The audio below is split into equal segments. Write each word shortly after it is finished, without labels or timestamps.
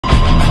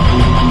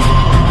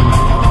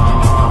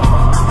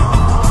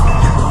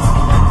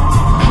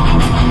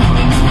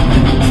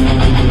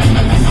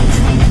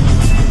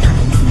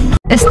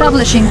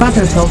Establishing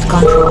battlefield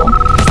control.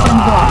 Stand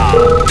by.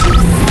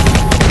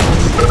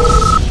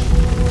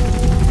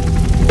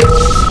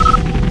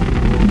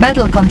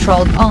 Battle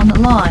control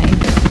online.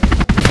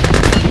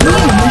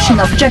 New mission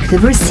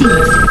objective received.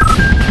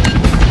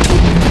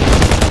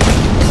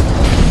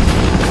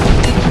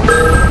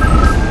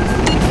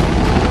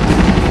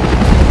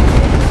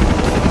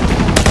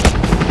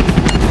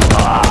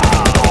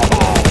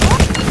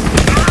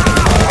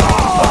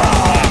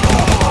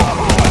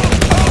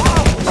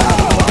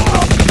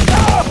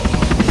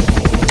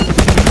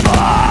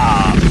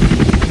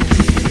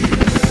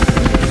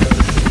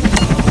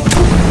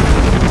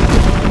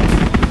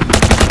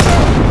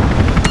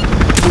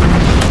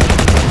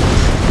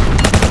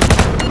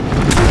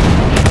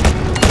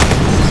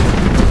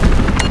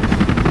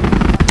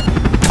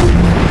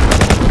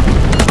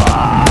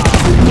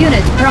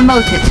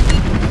 Promoted.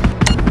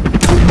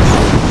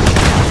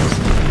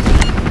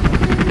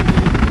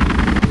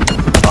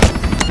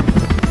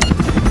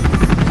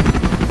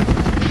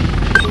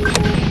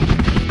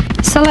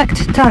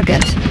 Select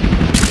target.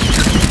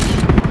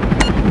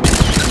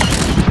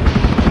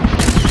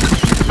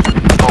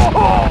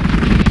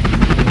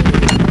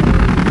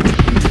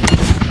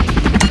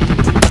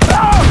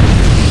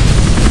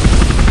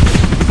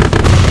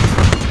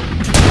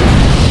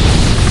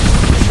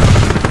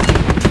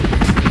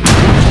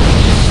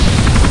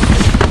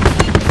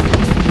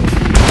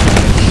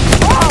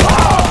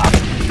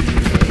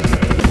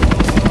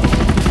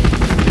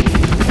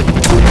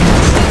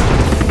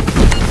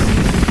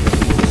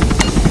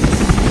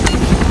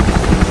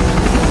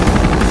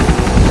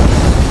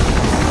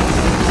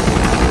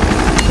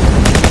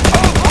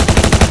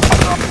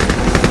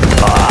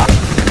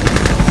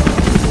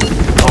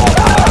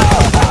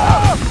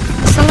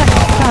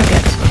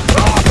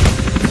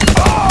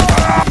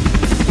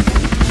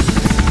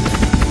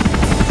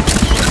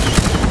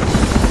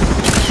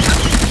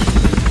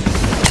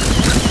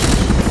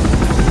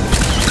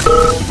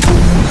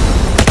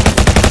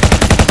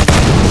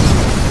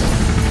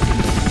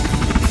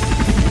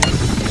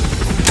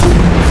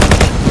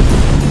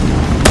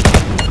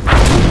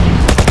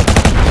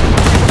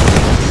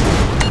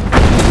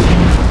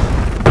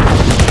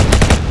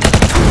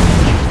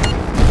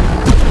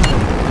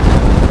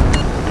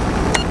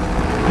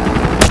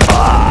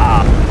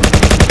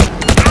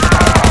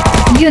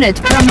 Unit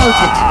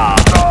promoted.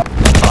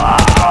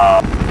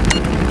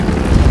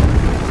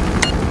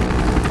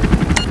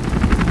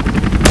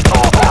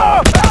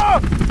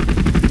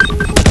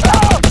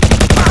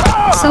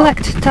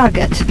 Select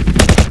target.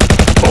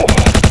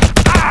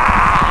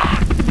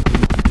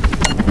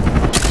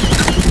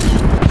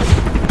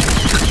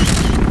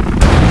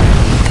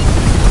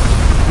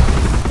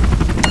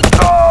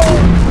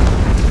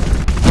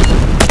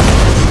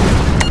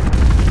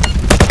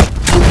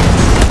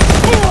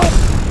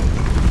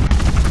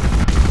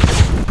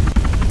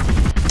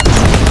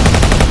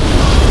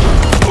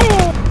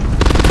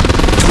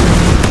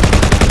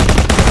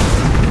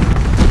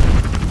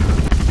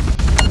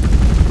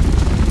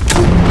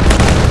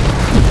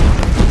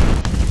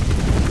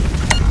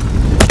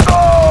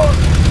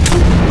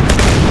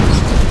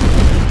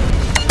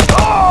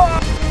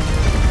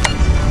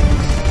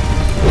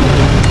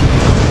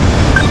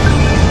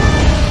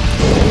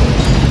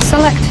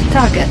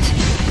 Target.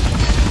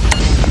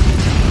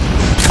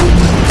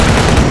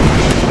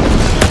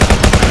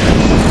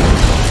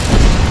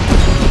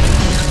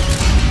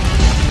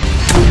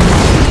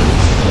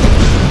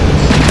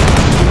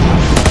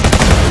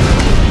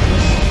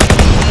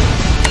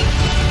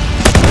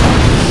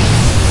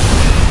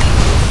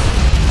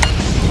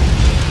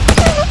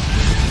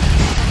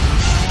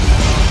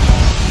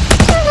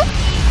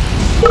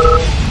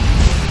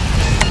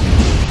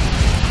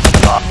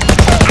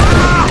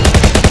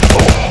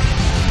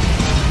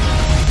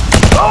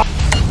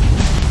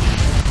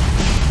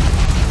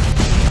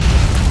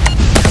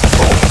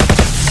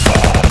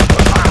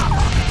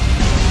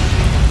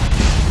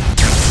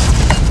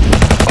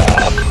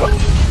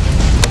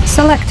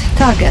 Select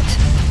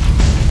target.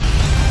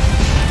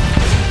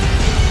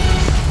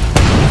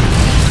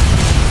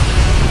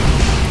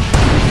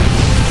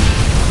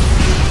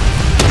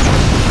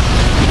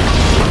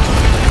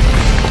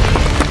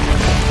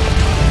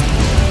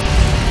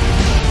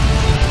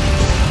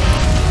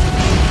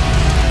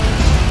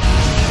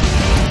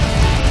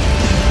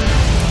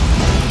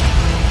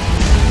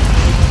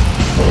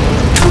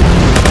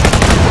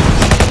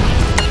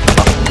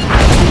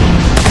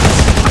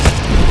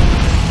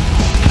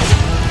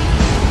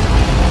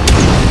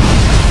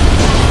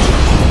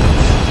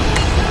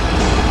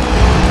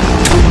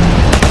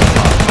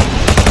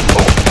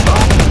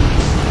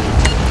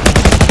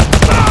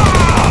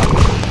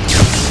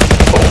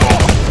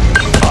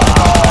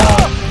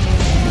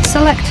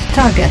 Select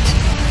target.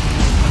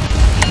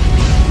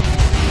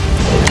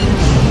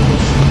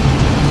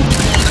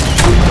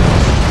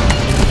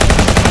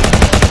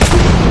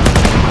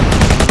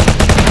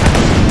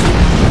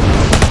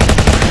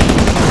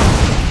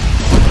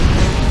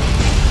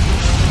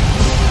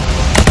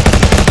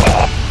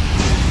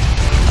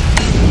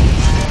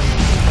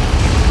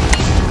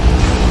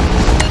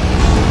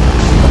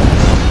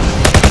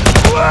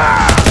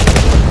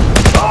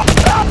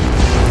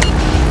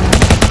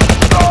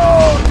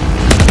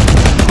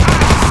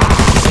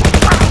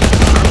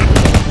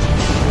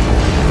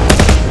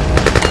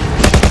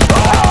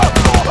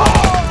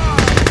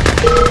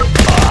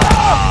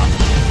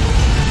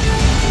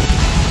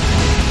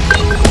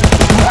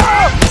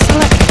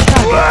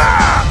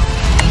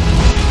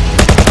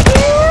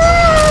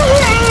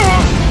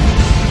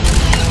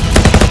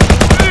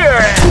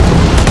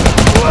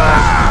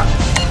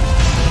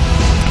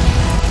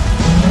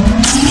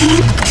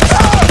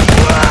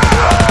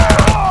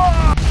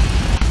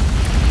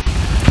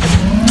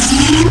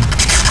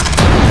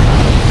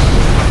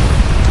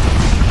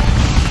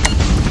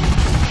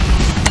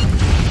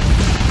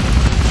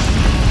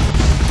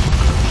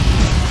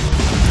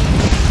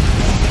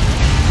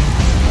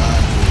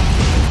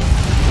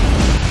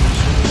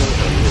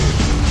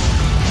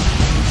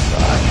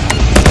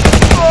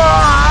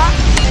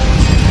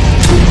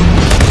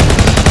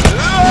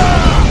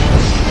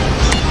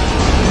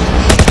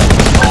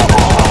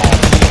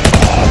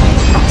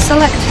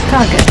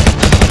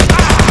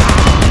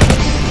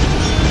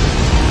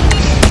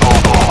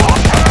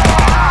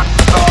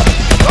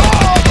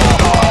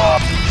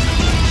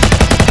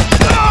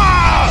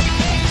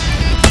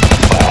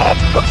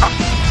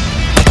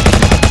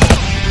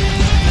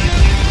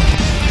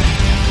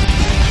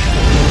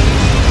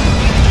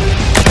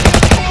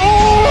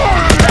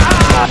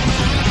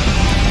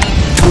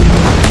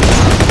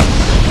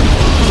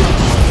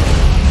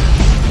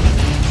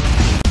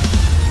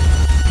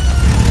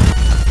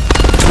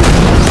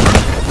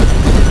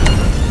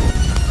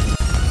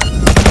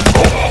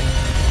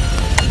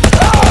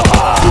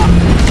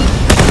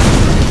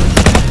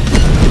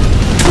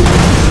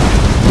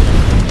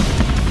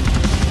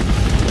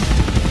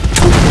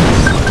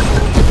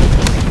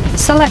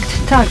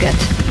 Select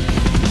target.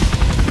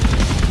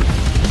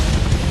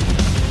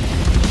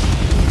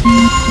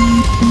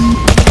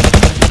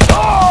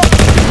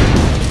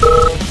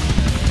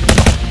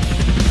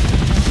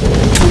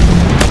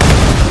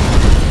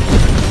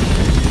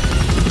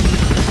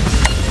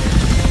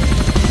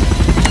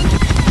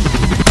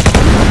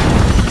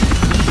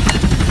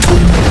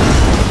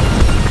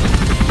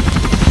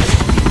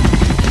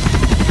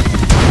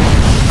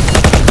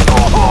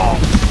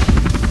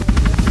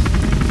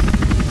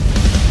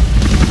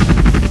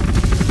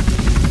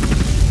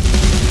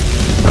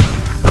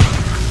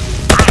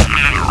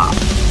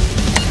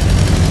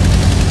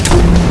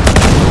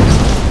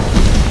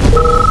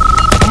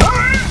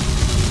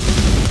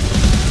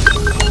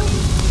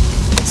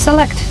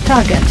 Select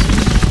target.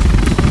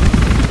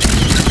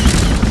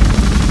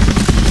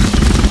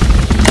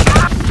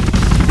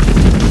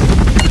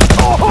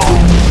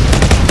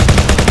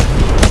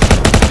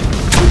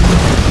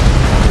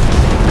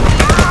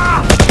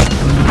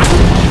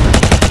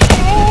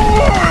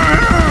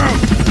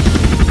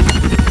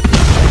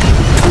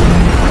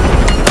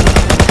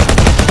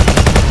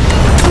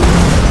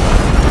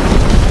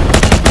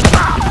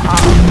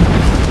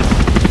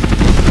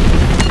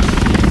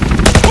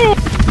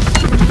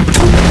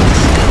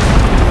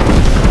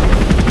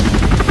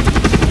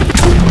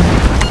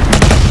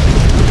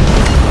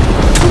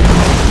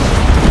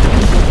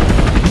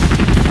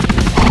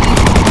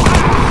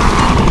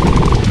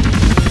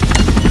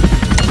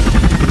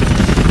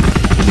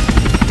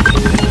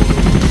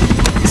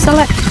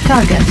 Select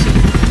target.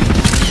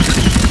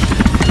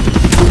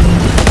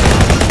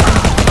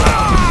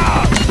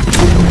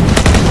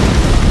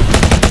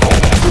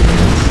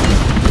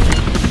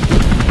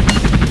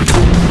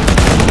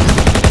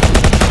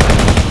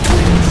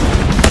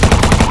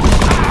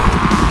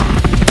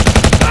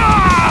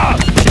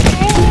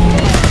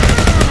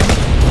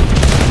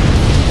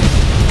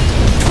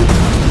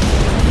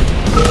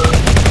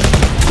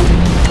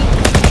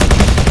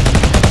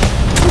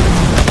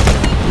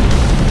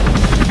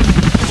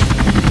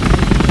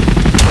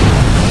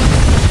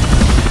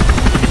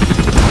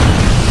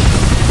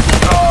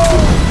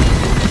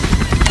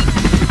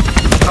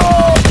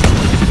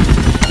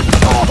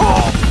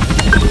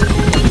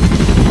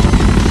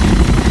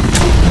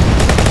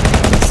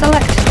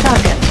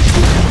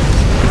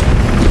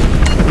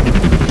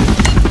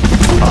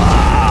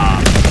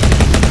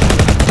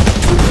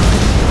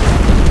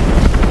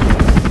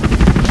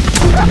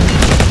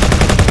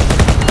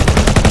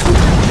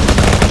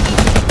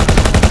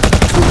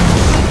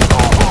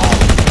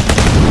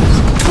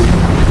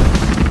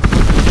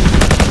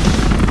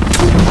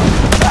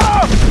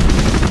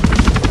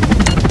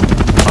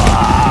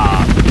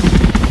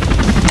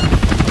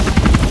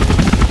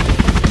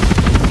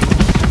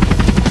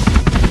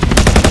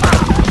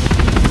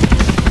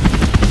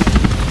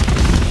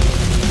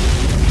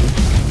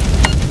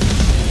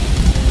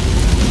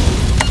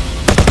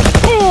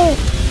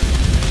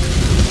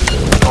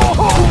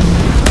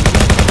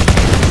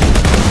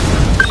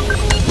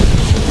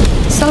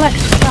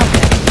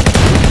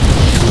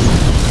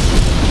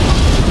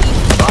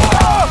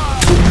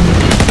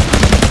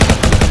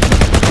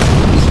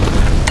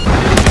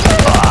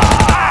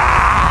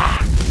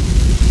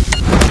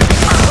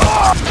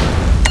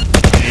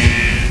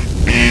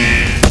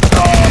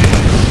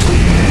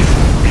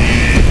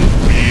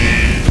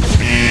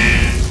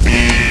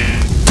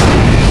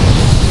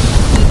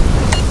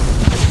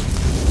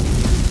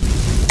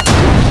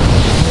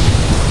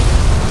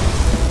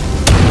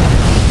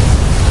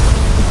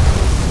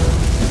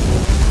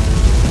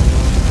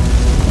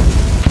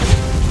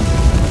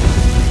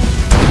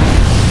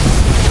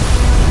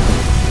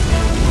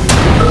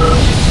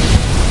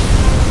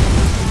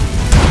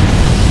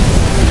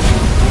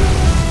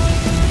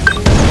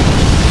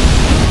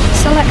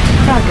 Select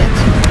target.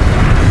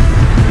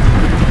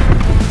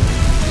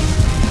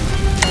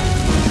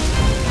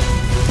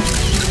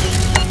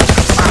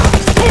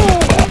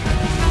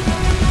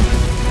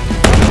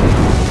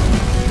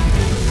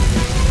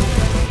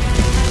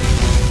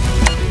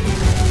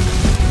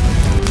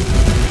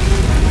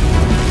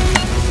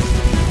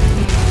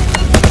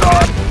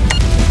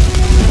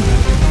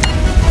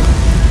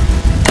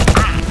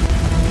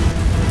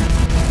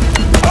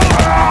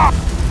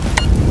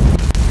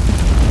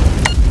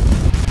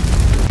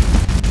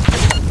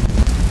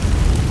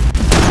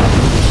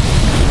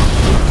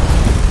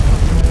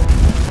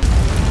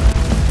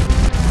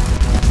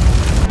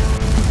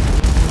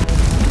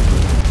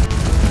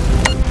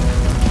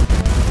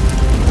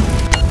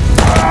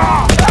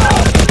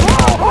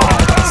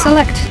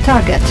 Select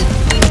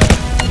target.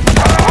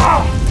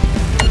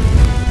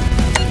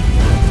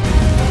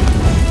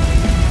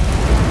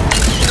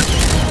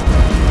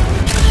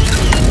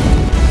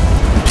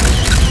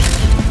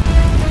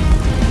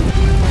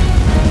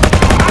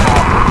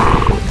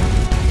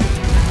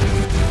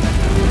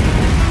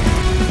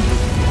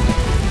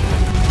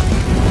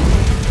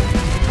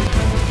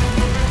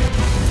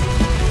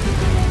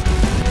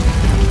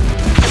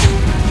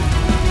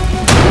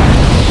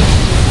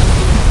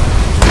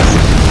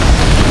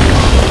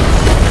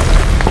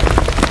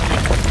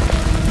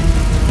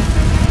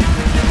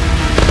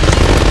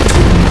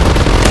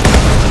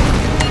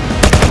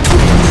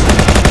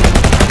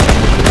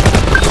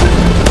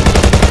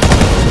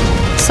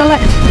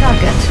 Select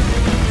target.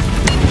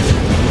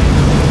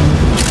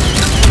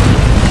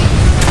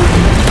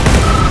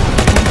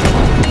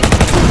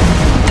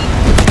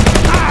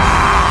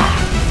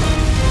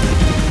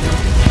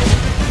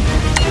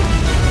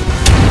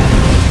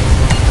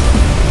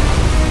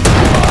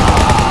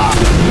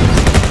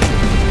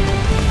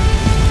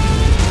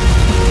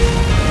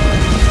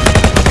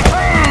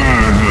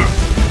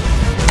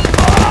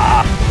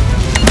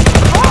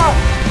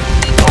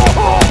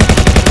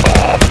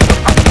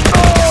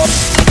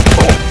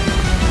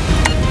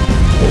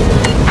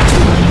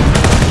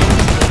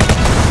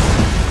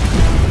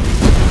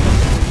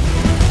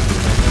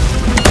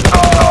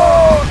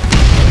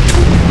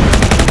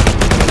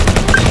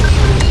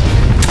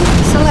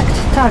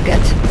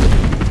 Target.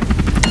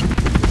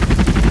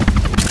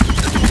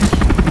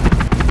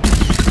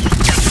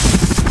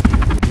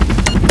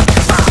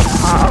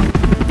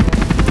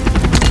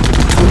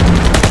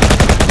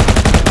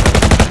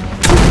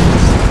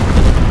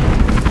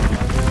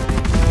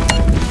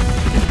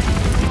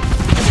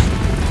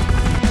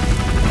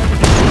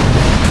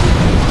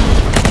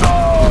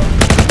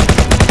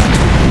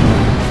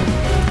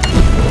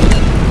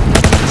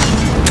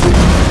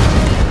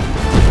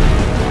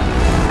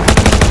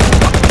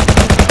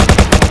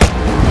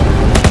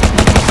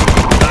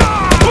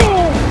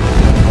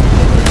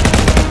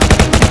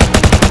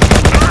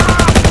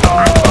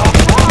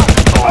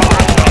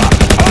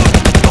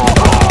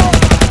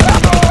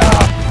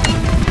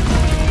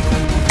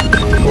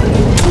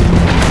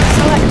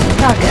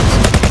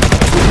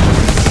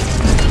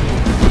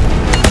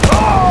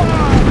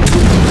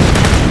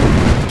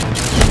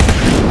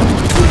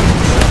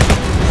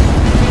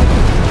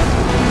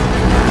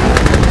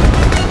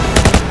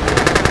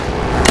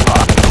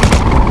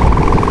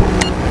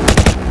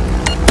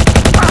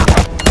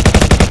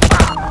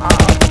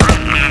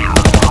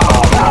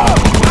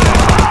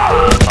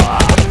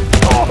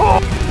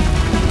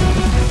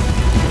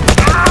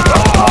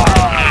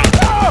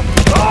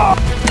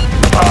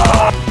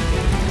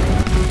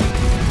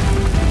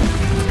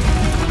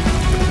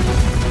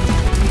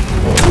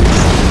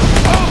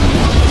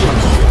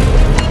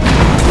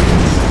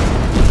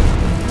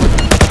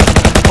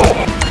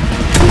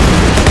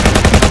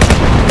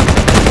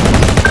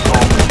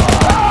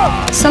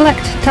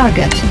 Select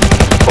target.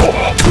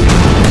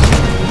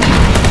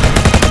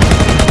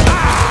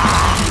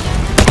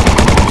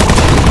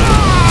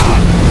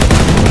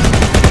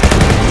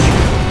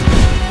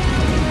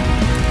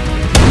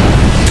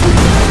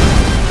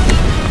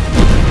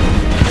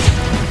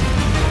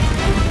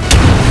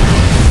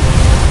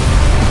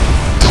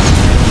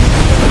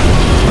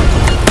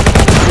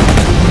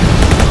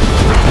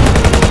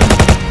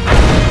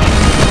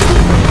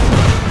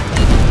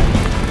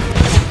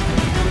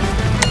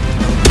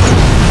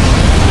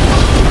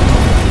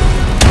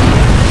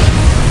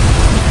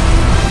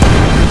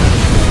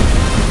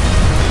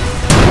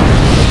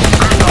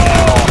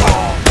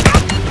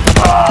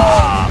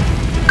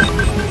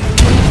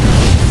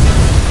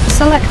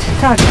 Select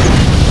target.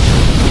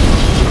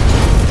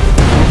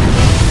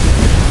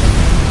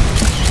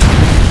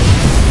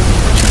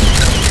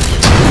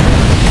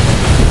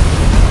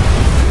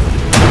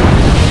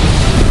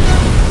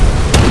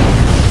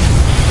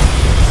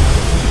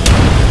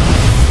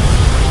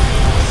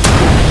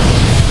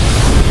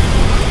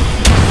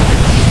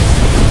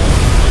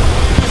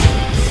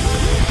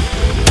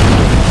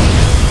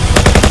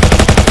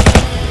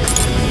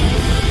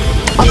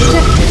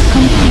 Objective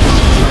complete.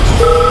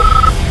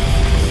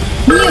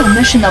 New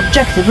mission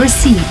objective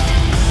received.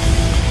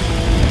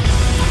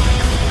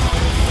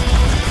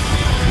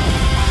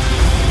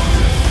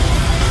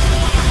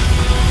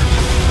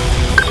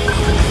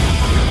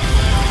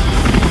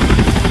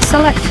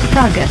 Select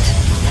target.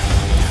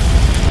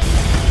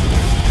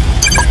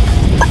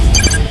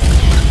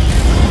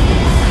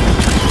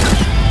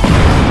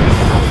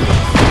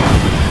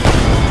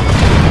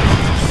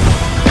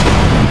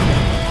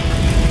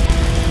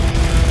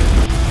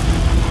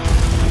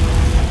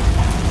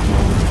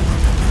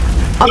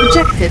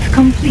 Objective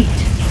complete.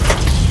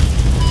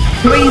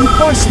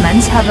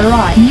 Reinforcements have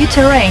arrived. New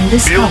terrain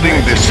discovered.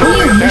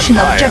 New mission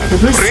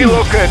objective received.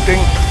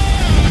 Relocating.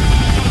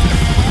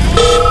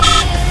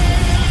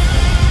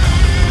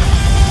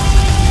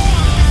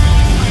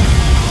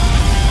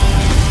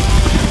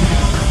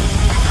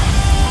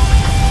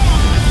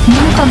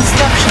 New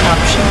construction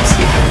options.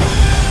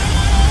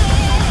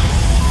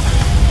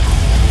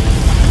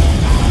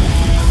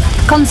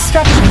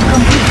 Construction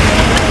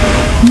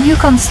complete. New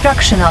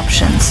construction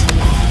options.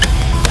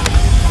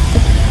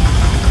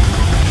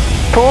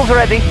 Tools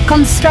ready.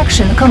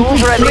 Construction complete.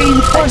 Tools ready.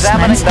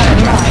 Reinforcements have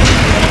arrived.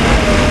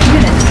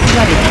 Unit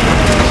ready.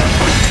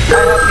 I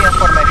have the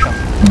information.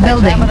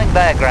 Building. Examining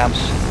diagrams.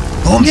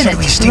 Unit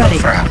ready.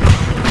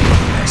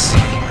 I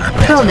see.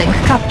 Building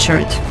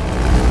captured.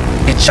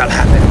 It shall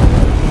happen.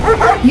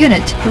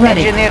 Unit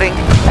ready. Engineering.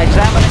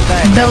 Examining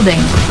diagrams.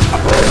 Building.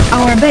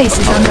 Our base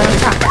is under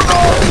attack.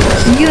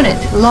 Unit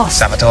lost.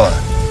 Saboteur.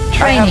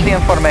 I have the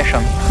Training.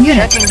 information.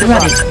 Unit Checking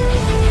design.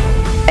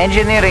 ready.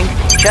 Engineering.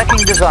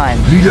 Checking design.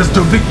 Lead us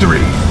to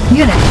victory.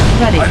 Unit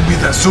ready. I'll be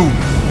there soon.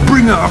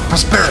 Bringer of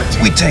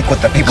prosperity. We take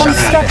what the people have.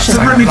 Construction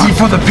Serenity complete.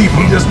 for the people.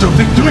 Lead us to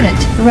victory. Unit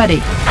ready.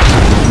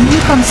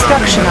 New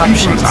construction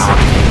options.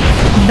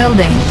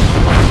 Building.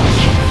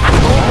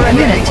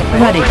 Unit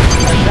ready.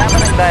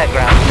 Examining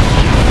diagram.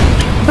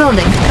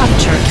 Building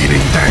captured.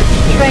 Getting tank.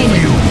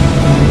 Training.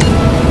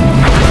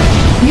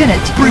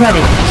 Unit Bringer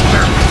ready. of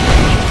prosperity.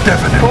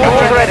 Definitely.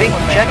 All ready.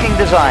 Checking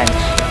designs.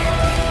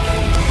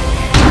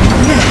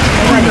 Unit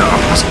ready. Bringer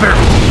of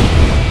prosperity.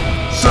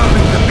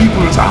 Serving the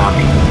people's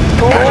army.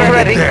 All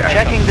ready. There.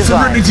 Checking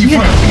designs. Serenity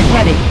for Unit the people.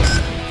 ready.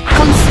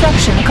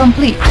 Construction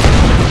complete.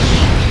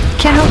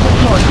 Cannot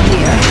deploy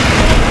here.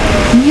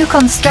 New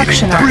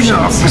construction Bringer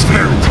of options.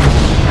 prosperity.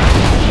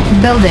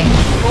 Building.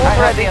 All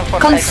ready.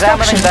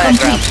 Construction Examining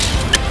complete.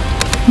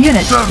 diagram.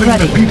 Unit Serving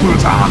ready. the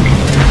people's army.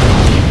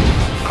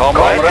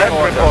 Comrade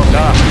report.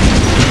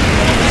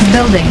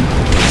 Building.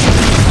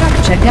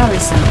 Structure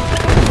garrison.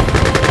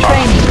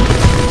 Training.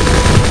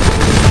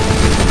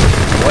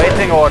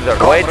 Waiting order.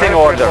 Waiting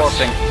orders.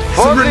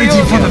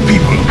 Serenity for the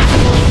people.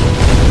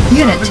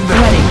 Unit Serving the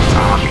ready. people's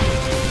army.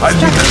 I'll be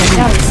the Structure soon.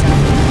 garrison.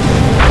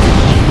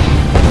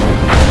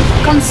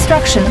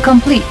 Construction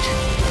complete.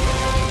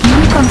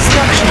 New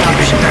construction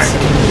Getting tank.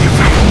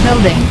 options.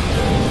 Building.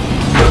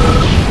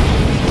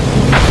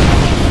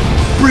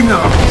 Bringer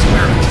of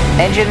prosperity.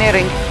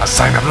 Engineering. A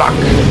sign of luck.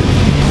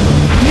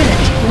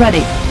 Unit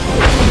ready.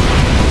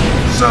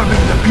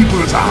 Serving the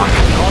people's army.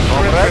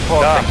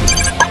 Reporting.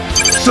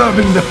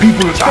 Serving the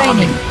people's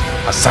Training.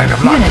 army. A sign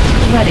of luck. Unit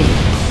ready.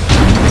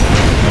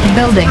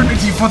 Building.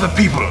 Serenity for the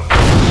people.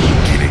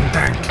 Getting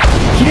tank.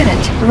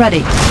 Unit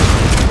ready.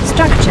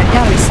 Structure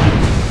garrison.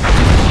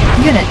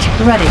 Unit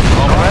ready.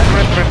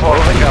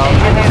 Reporting.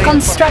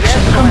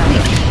 Construction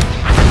complete.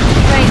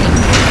 Training.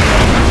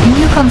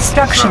 New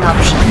construction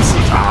options.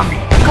 Army.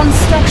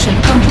 Construction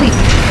complete.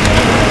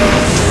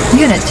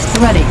 Unit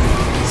ready.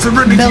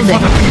 Serenity Building.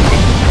 for the people.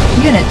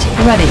 Unit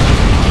ready.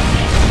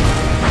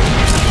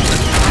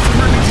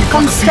 Serenity for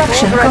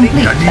Construction the people.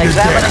 complete. I need us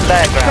Examining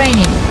there. diagram.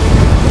 Training.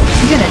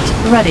 Unit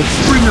ready.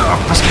 Bringer of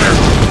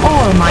prosperity.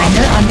 Ore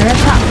miner under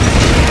attack.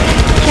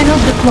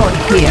 Cannot deploy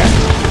here.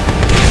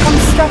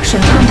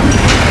 Construction complete.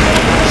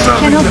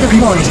 Serving Cannot the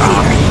deploy people's here.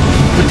 army.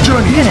 The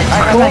journey Unit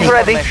is ready.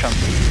 Ready.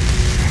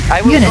 I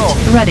will Unit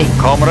go. ready.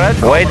 Comrade.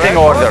 Waiting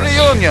orders.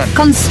 Union.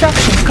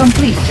 Construction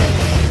complete.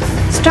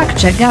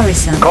 Structure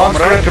garrison.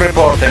 Comrade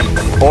reporting.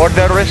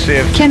 Order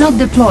received. Cannot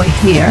deploy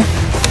here.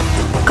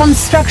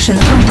 Construction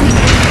complete.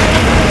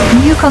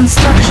 New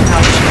construction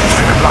options.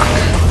 sign of luck.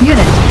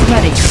 Unit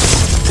ready.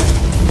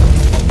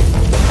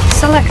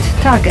 Select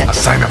target. A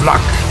sign of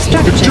luck.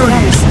 Structure The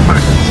journey is garrison.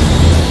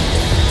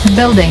 mine.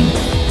 Building.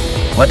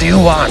 What do you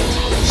want?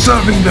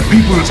 Serving the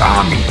people's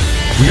army.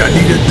 We are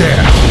needed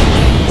there.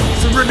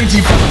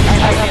 Serenity for the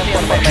people.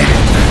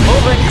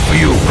 Here for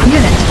you.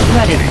 Unit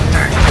ready.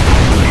 Tank.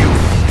 For you.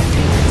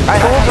 I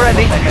hold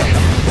ready.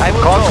 I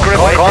will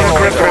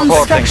conscript reporting.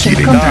 Construction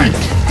Getting complete.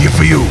 tank. Here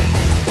for you.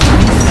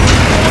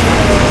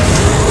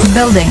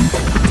 Building.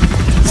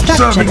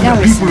 Structure Serving the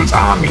garrison. people's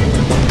army.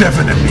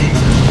 Definitely.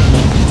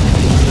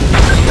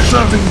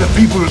 Serving the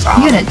people's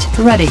army. Unit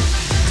ready.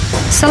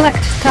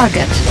 Select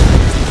target.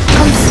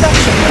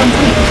 Construction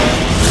complete.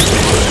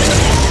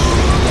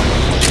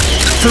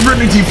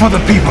 Serenity for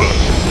the people.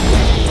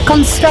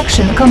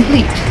 Construction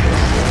complete.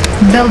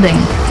 Building.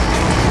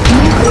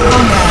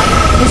 Comrade,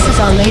 this is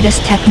our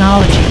latest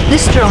technology.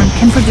 This drone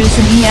can produce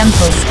an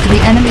EM-pulse to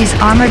the enemy's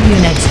armored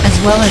units as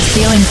well as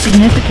dealing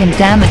significant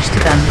damage to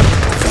them.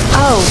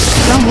 Oh,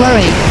 don't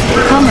worry.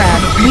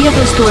 Comrade, we have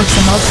restored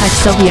some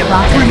multi-Soviet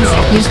rockets.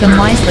 Use them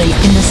wisely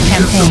in this Lead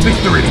us to campaign.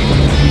 victory.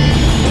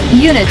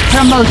 Unit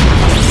promoted.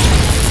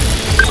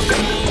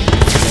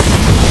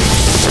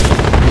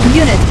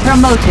 Unit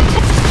promoted.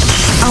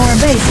 Our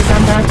base is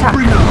under attack.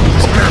 Bringer of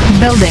prosperity.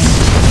 Building.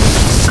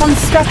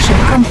 Construction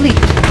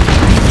complete.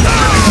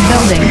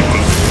 Building.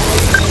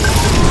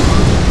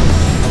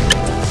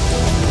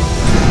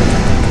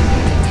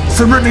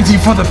 Serenity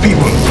for the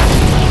people.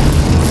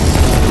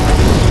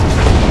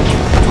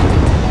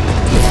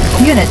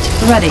 Unit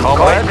ready.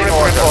 Comrade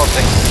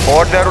reporting.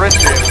 Order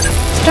received.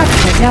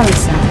 Structure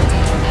garrison.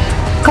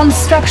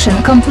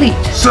 Construction complete.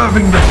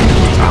 Serving the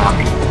people's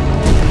army.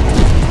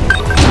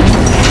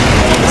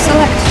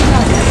 Select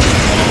target.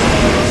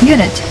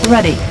 Unit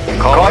ready.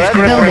 Comrade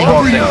Building. Bringer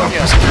reporting. of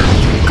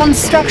prosperity.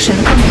 Construction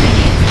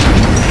complete.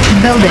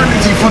 Building.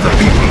 Serenity for the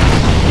people.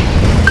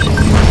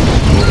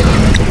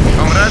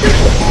 Comrade.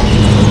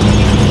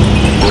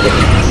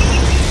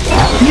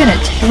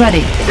 Unit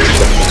ready.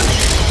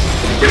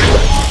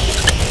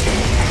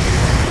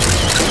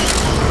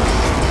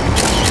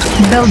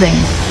 Building.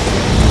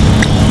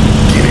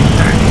 Getting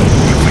tank.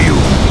 Here for you.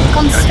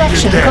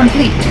 Construction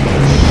complete.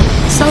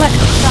 Select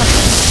target.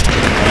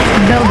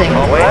 Building.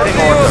 Waiting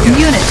orders.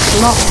 Unit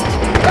lost.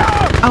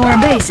 Our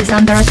base is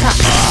under attack.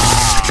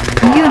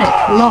 Unit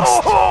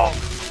lost.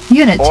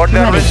 Unit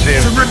Order ready.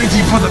 received.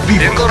 Serenity for the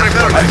people.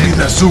 I'll be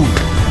there soon.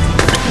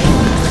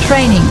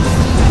 Training.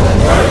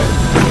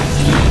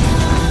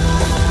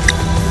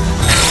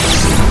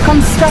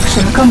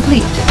 Construction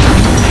complete.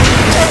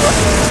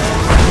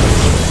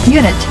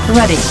 Unit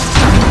ready.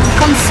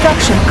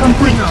 Construction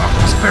complete. Bring our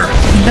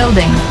prosperity.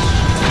 Building.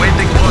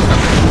 Waiting order.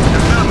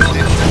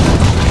 Affirmative.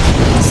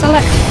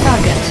 Select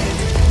target.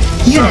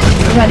 Unit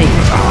Serving the ready.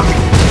 people's army.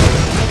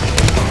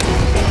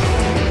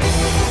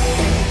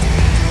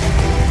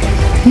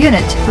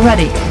 Unit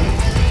ready.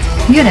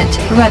 Unit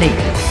ready.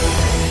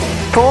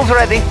 Tools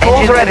ready.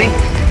 Tools ready.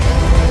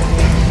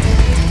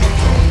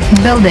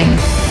 Building.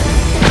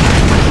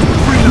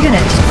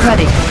 Unit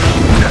ready.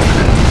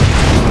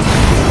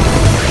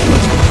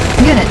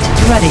 Unit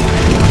ready.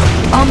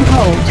 On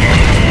hold.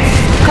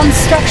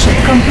 Construction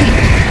complete.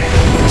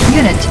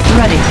 Unit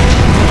ready.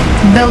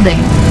 Building.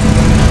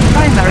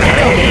 Primary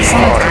building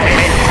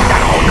selected.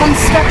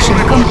 Construction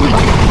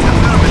complete.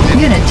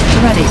 Unit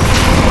ready.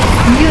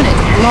 Unit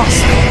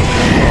lost.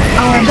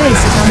 Our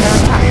base is under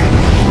attack.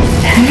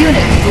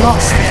 Unit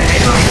lost.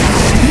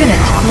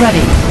 Unit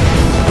ready.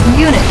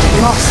 Unit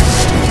lost.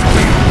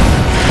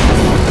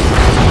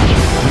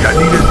 We are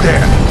needed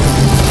there.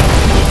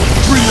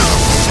 Bring our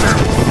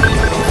prosperity.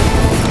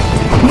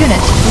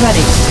 Unit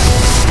ready.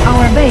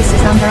 Our base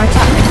is under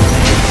attack.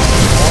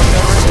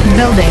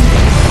 Building.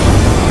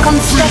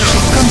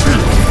 Construction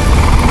complete.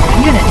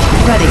 Unit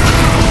ready.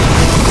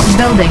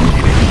 Building.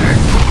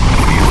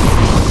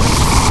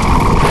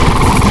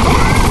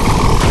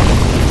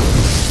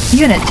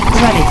 Unit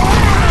ready.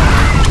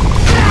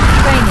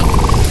 Training.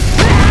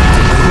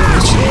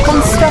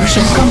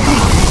 Construction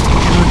complete.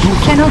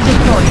 Cannot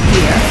deploy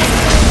here.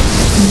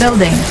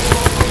 Building.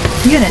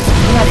 Unit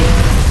ready.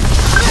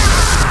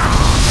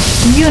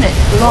 Unit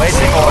lost.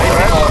 Waiting order.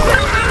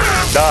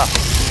 Da.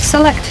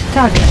 Select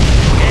target.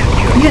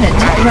 Unit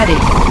ready.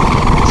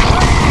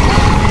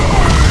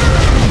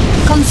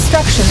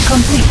 Construction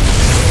complete.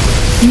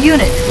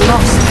 Unit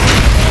lost.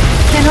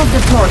 Cannot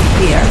deploy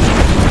here.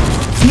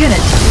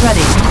 Unit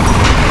ready.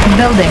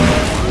 Building.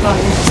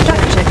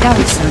 Structure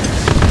garrison.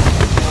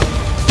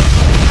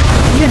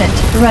 Unit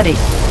ready.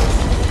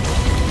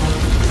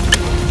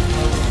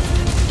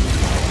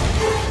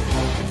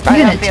 I have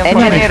Unit the ready.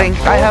 engineering.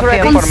 I have the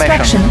information.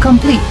 Construction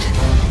complete.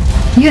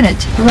 Unit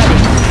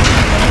ready.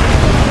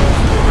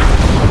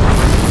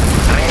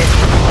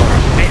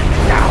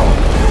 Now,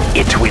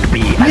 it will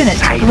be a Unit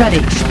silent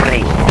ready.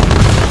 spring.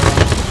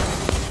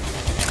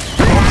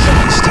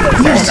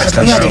 Unit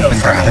ready.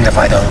 And if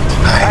I don't,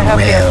 I have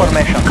the will.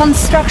 information.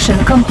 Construction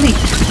complete.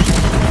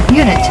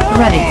 Unit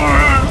ready.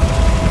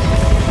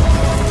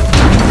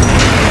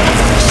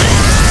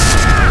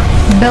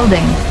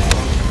 Building.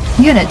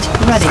 Unit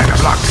ready. Sign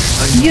of luck.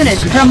 Unit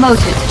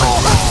promoted.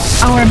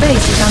 Our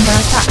base is under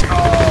attack.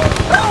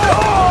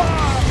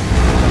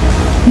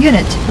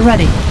 Unit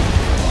ready.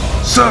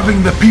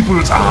 Serving the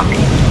people's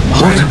army.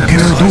 What can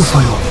I do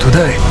for you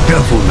today?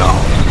 Careful now.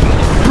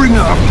 Bring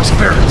our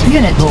prosperity.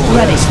 Unit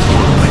ready.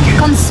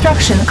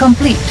 Construction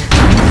complete.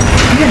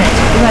 Unit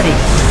ready.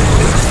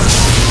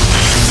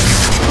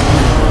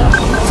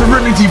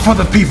 Serenity for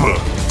the people.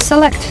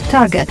 Select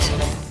target.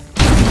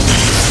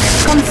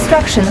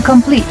 Construction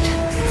complete.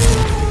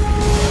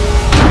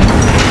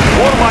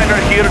 War miner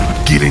here.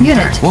 Getting Unit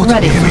that. What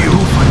ready. can I do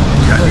for you?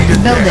 We are needed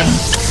there. Building.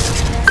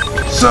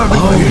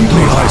 Serving the I will do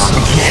people's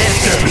army.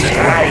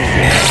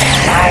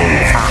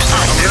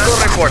 Vehicle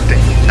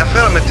reporting.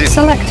 Affirmative.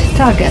 Select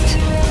target.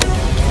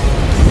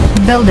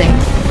 Building.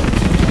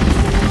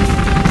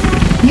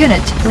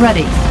 Unit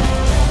ready.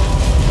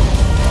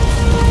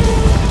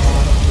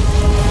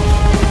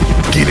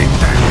 Getting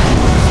that.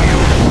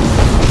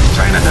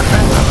 China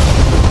defends us.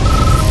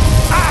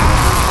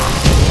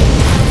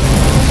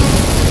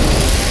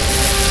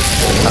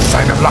 A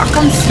sign of luck.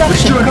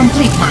 Construction The journey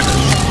complete.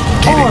 matters.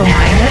 Ore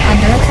miner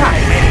under attack.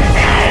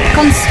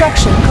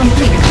 Construction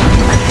complete.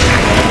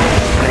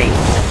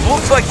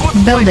 Looks like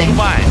good Building. place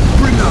to mine.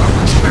 Bring our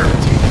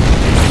prosperity.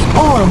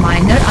 Ore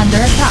miner under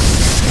attack.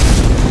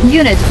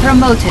 Unit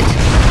promoted.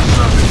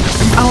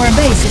 Our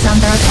base is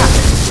under attack.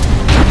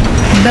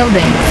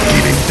 Building.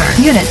 Getting that.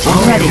 Unit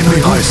ready.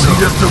 Lead us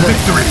to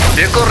victory.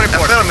 Vehicle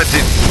report.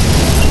 Affirmative.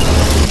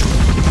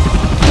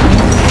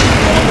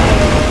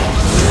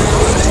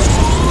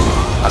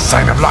 A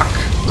sign of luck.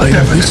 I am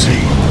Definitely.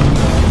 listening.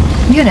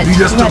 Unit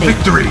Lead us to ready.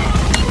 victory.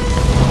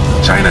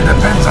 China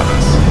depends on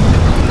us.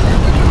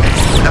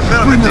 Bring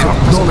Affirmative. our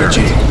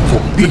Technology prosperity. for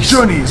The peace.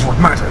 journey is what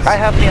matters. I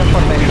have the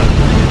information.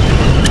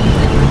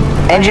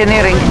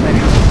 Engineering.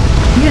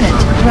 Unit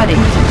ready.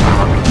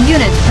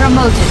 Unit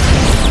promoted.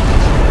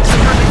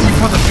 Serenity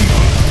for the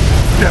people.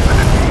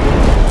 Definitely.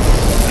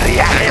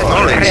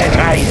 Acknowledged.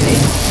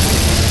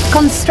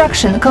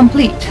 Construction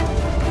complete.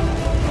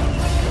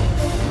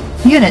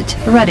 Unit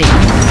ready.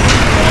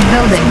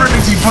 Building.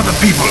 Serenity for the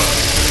people.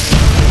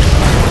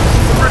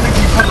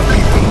 Serenity for the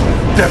people.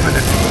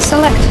 Definitely.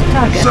 Select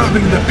target.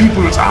 Serving the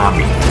people's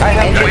army. I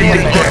have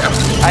Engineering engineering.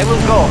 there. I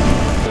will go.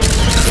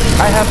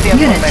 I have the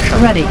Unit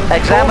information. ready.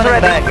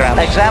 Examining diagram.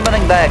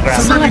 Examining diagram.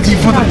 Serenity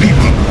for the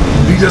people.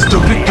 Lead us to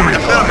victory.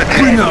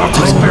 Bring our Our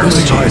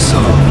prosperity. skies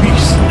are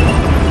peace.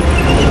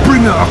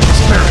 Bring our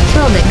prosperity.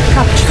 Building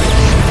captured.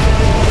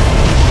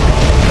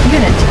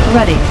 Unit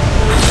ready.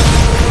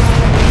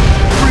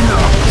 Bring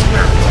our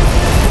prosperity.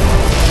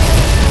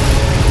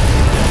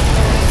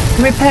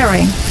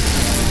 Repairing.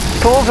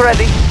 Tools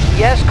ready.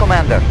 Yes,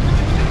 Commander.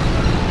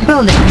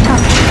 Building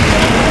captured.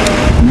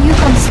 New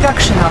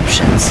construction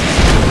options.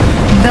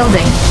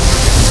 Building.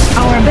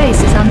 Our base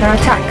is under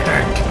attack.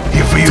 Tank.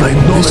 Here for you.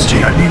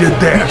 Technology I needed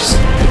there.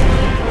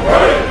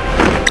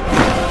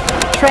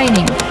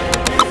 Training.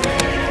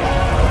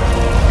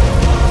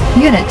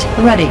 Unit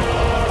ready.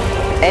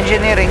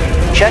 Engineering.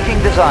 Checking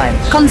designs.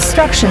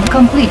 Construction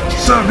complete.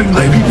 Serving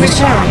the people's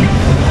Repairing.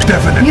 army.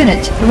 Definitely.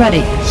 Unit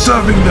ready.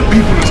 Serving the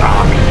people's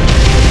army.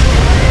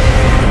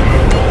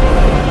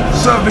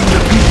 Serving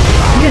the people's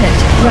army. Unit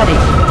ready.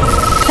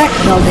 Tech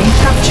building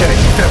captured.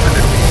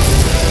 Definitely.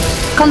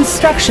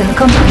 Construction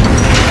complete.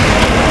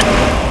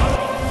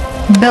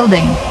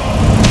 Building.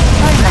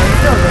 Primary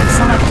building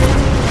selected.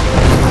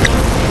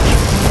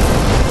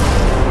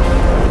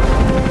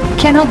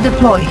 Cannot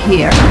deploy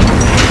here.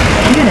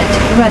 Unit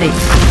ready.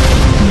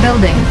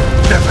 Building.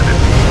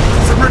 Definitely.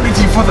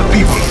 Serenity for the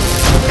people.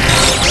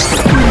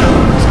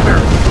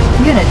 Spirit.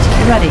 Unit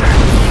ready.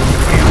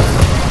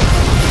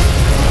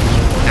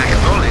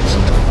 Acknowledged.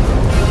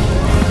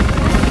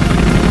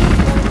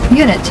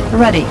 Unit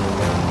ready.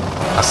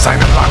 A sign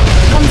of luck.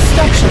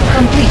 Construction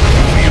complete.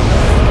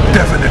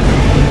 Definitely.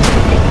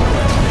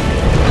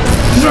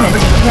 Unit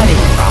ready.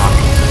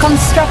 Army.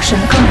 Construction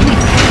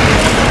complete.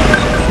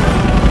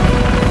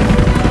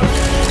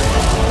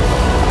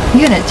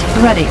 Unit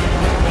ready.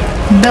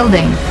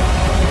 Building.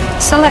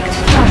 Select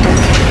target.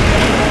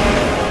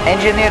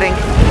 Engineering.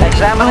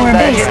 Examining Our the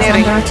base is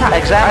engineering. under attack.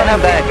 Examining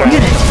the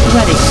Unit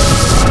ready.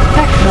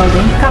 Tech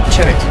building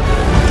captured.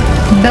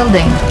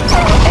 Building.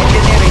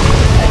 engineering.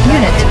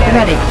 Unit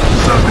ready.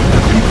 Serving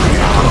the people's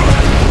army.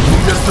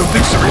 Lead us to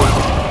victory.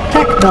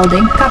 Tech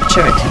building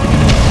captured.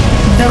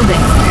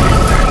 Building.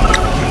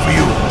 For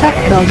you. Tech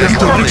building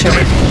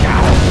captured.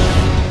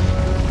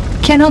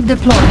 Cannot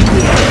deploy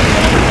here.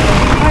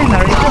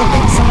 Primary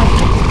building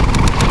selected.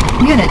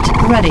 Unit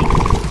ready.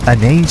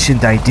 An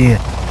ancient idea.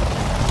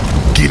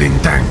 Killing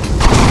tank.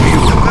 For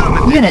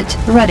you. Unit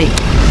ready.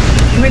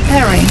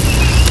 Repairing.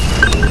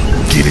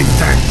 Killing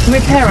tank.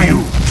 Repairing.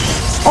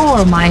 For you.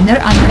 Ore miner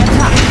under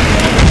attack.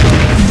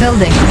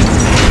 Building.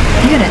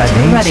 Unit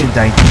An ready. ancient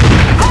idea.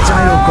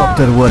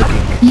 Gyrocopter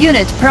working.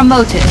 Unit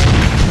promoted.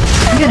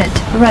 Unit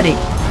ready.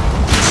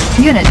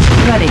 Unit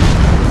ready.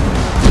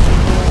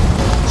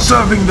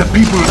 Serving the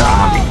people's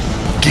army.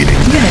 Killing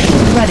Unit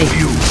ready. for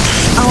you.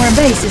 Our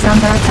base is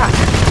under attack.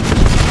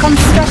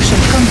 Construction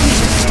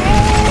complete.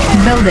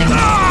 Building.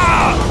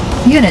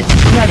 Unit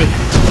ready.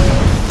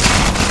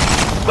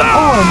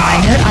 Ore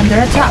miner under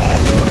attack.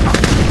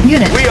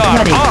 Unit We are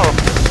ready. armed.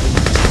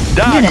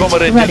 Da, Unit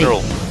Comrade ready.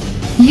 General.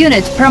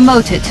 Unit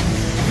promoted.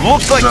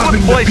 Looks like good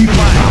Serving the place to people's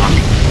land.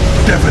 army.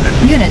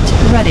 Definitely. Unit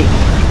ready.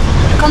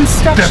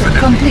 Construction Definitely.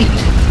 complete.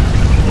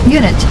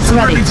 Unit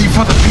ready. Serenity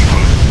for the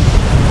people.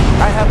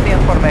 I have the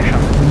information.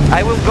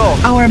 I will go.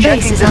 Our base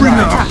Checking is the under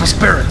Bringer attack. of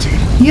prosperity.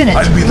 Unit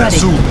I'll be there ready.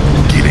 soon.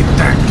 Killing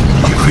tank.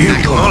 For you.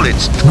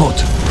 Acknowledged. Not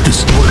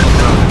destroy.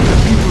 The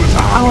people's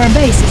army. Our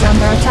base is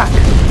under attack.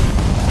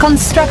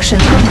 Construction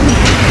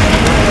complete.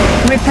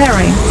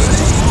 Repairing.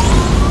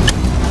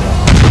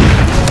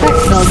 Tech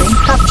building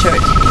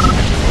captured.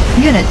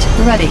 Unit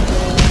ready.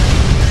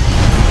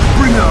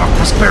 Bringer of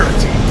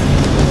prosperity.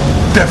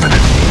 Definitely.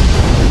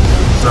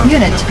 Serving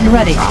Unit the people's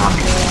ready.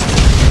 army.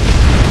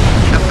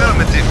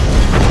 Affirmative.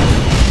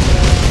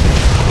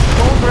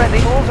 Tools ready.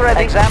 Tools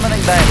ready.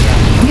 Examining the area.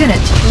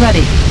 Unit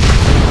ready.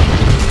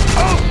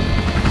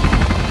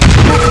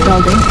 Tech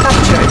building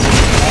captured.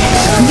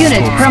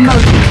 Unit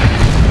promoted.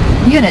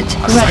 Unit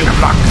A ready. sign of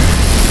luck.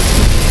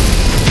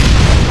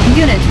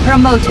 Unit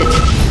promoted.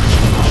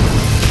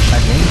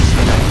 An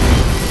ancient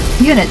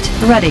idea. Unit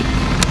ready.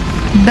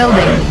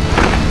 Building.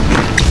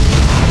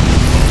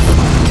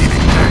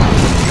 Killing tank.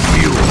 For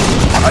you.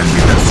 I'll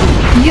be there soon.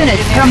 Unit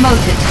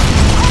promoted.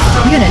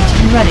 Unit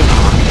ready.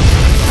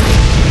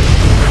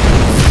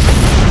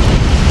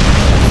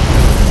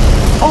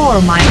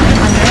 Ore miner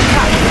under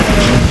attack.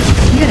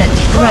 Unit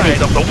ready.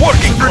 Pride of the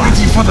working class.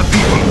 Serenity for the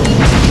people.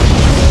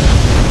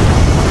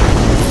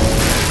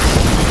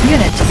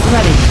 Unit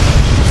ready.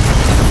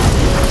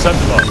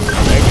 Sentinel.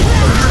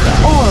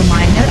 Ore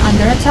miner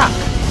under attack.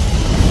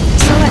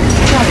 Select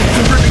target.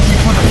 Serenity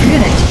for the people.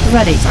 Unit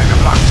ready. Sign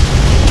of luck.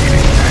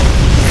 Killing tank.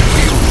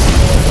 For you.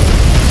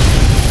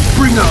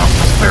 Bringer of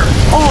prosperity.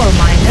 Ore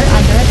miner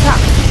under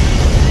attack.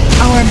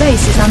 Our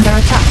base is under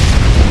attack.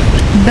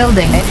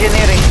 Building.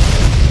 Engineering.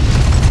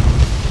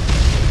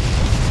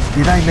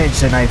 Did I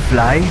mention I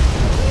fly?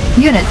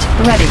 Unit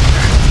ready.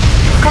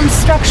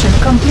 Construction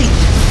complete.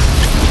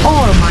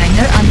 Ore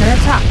miner under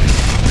attack.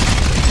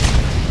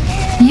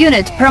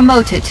 Unit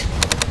promoted.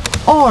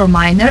 Ore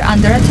miner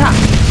under attack.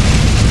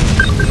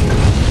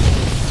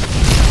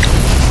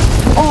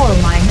 Ore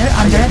miner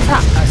under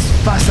attack. As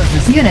fast as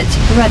this. Unit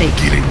ready.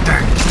 Killing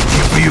tank.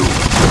 Here for you.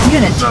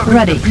 Unit Serving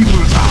ready. the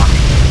people's army.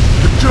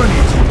 The journey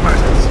is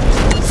pleasant.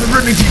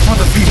 Serenity for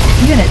the people.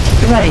 Unit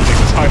ready.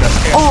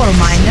 Ore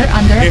miner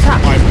under attack.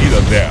 I'm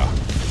either there.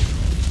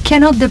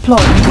 Cannot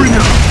deploy.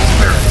 Bringer of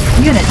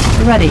prosperity. Unit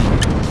ready.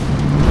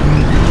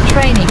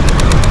 Training.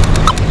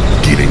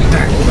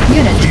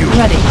 Unit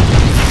ready.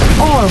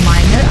 Ore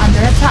miner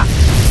under attack.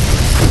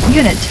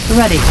 Unit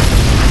ready.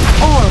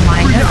 Ore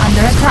miner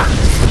under attack.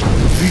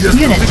 Lead us to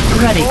Unit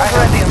victory. ready. I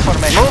have the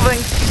information.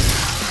 Moving.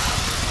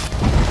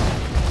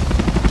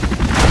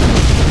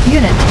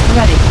 Unit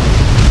ready.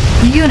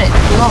 Unit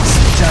lost.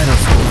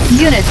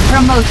 Unit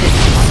promoted.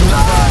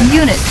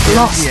 Unit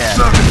lost.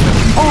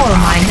 Ore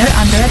miner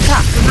under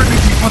attack.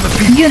 Serenity for the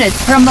people. Unit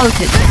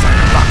promoted.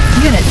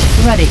 Unit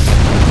ready.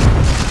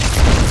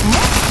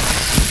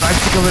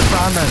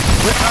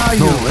 Where are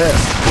you?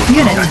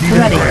 Unit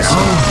ready.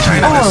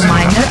 Ore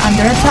miner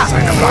under attack.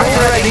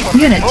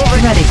 Unit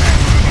ready.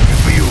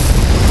 For you.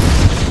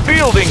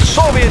 Fielding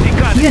Soviet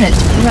economy. Unit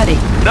ready.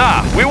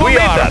 Nah, we will need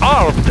that.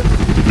 Armed.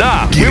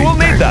 Nah, we will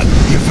need that.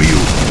 Here for you.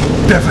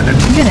 Definite.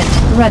 Unit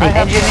ready.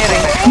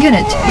 Engineering.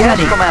 Unit Yes,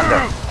 ready. Commander.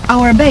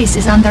 Our base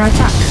is under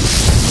attack.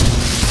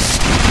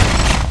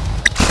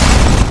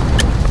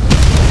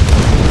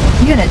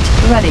 Unit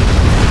ready.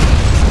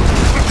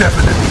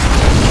 Definite.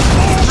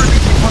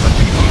 Serenity for the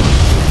people.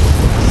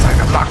 Sign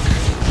of luck.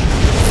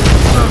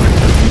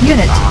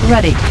 Unit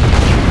ready.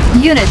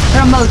 Unit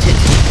promoted.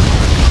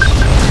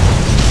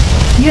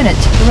 Unit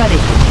ready.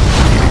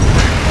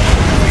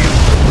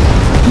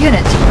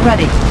 Unit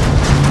ready.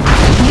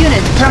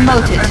 Unit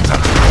promoted.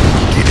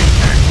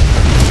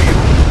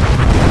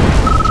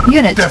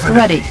 Unit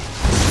ready.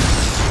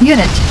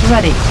 Unit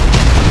ready.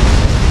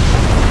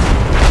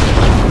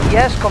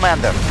 Yes,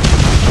 Commander.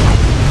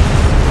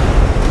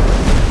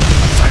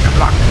 Sign of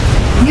luck.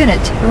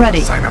 Unit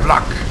ready. Sign of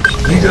luck.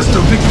 Lead us to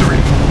victory.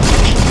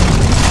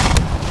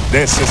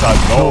 This is a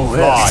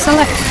no-fly.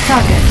 Select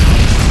target.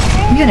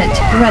 Unit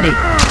ready.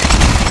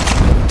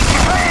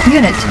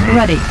 Unit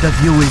ready. The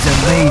view is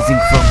amazing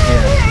from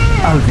here.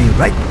 I'll be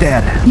right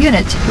there.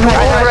 Unit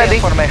ready. Already.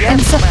 Information.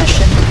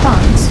 Insufficient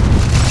funds.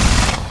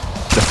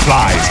 The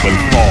flies will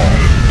fall.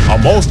 A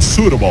most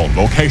suitable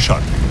location.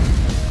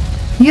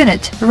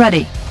 Unit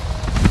ready.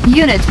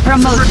 Unit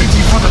promoted.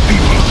 Serenity for the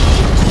people.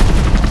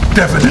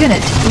 Definite.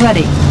 Unit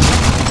ready.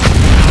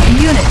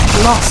 Unit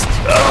lost.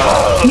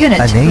 Unit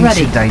An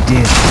ready. ancient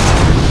idea.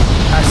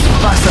 As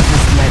fast as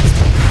it's meant.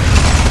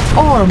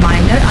 Ore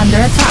miner under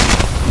attack.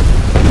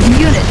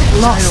 Unit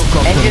lost.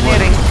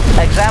 Engineering.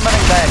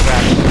 Examining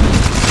diagrams.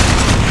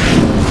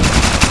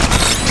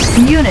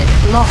 Unit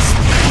lost.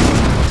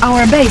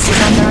 Our base is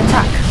under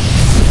attack.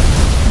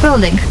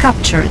 Building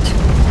captured.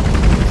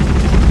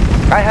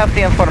 I have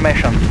the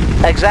information.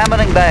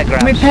 Examining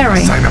diagrams.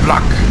 Repairing. Sign of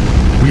luck.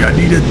 We are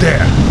needed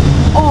there.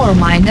 Ore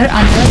miner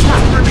under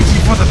attack. Serenity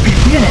for the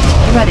people. Unit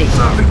ready.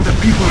 Serving the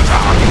people's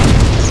army.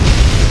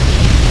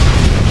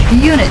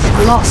 Unit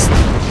lost.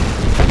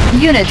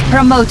 Unit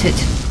promoted.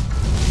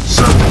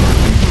 Serving the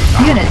people's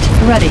army. Unit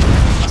ready.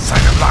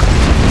 Sign of luck.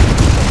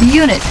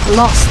 Unit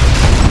lost.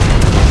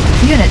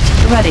 Unit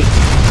ready.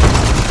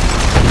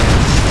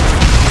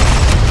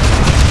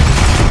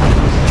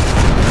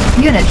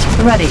 Unit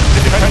ready.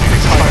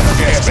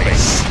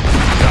 Airspace.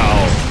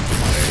 Now.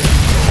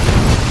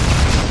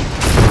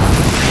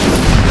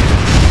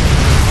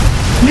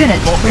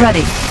 Unit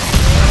ready.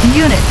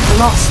 Unit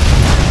lost.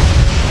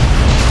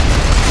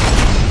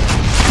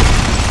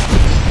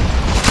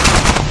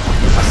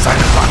 A sign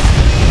of luck.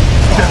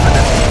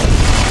 Definite.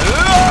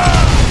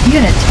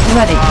 Unit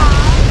ready.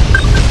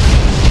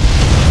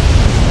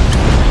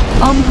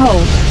 On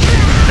hold.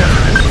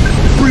 Definite.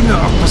 Bringer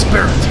of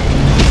prosperity.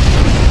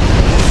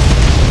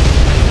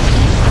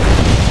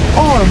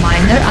 Ore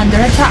miner under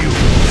attack.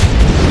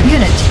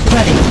 Unit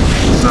ready.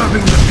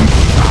 Serving the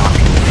people's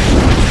army.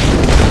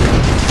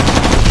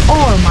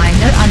 Ore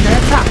miner under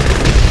attack.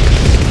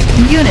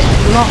 Unit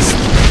lost.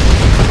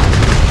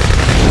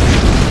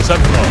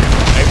 Central.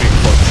 Aiming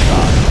for the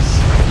skies.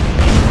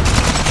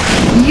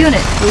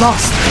 Unit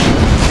lost.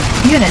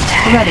 Unit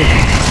ready.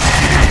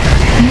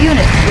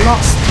 Unit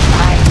lost.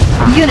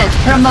 Unit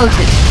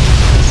promoted.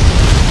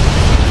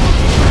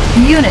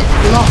 Unit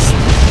lost.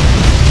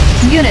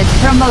 Unit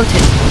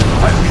promoted.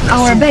 I'll be there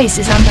Our soon. base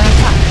is under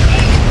attack.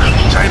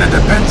 China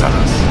depends on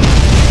us.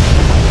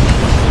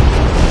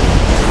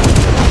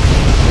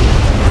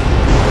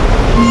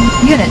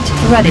 Unit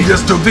ready. Lead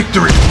us to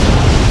victory.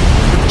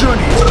 The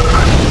journey is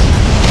behind us.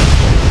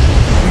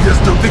 Lead us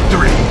to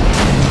victory.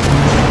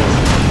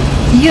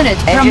 Unit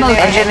promoted.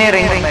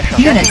 Engineering.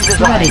 Unit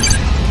ready.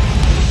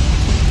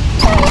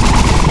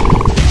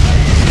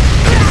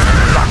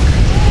 Luck.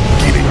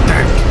 Keeping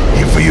tank.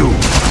 Here for you.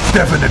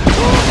 Definite.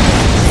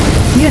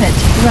 Unit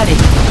ready.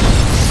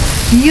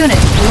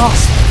 Unit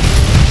lost.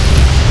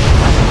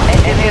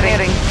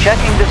 Engineering.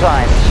 Checking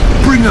designs.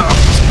 Bringer of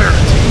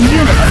prosperity.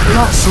 Unit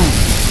lost.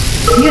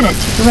 Unit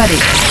ready.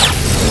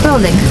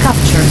 Building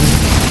captured.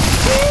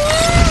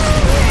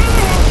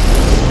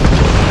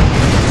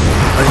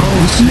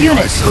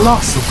 Unit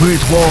lost. The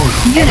Great Wall.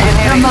 Unit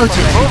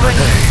promoted. Moving.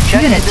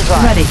 Checking Unit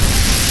designs. ready.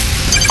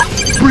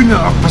 Bringer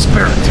of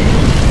prosperity.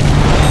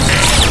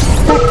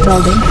 Tech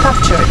building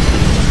captured.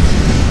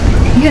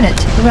 Unit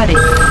ready.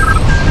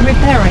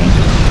 Repairing.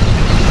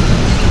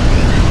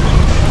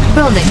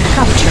 Building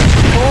captured.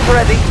 Move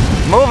ready.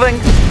 Moving.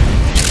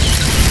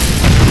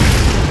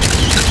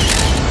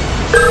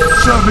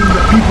 Serving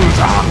the people's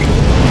army.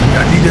 We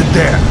are needed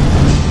there.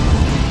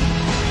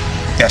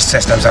 Their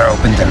systems are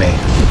open to me.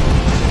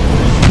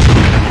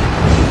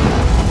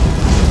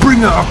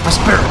 Bringer of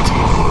prosperity.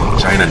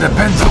 China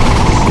depends on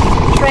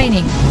it.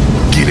 Training.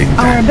 Getting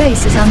Our there.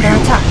 base is under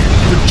attack.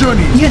 The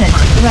journey is Unit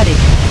ready.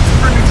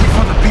 serenity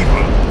for the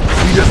people.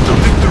 Lead us to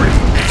victory.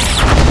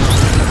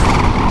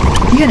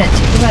 Unit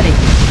ready.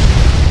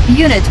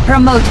 Unit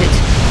promoted.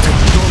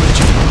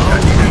 We are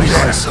needed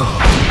there.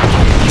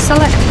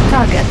 Select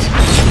target.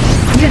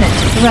 Unit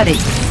ready.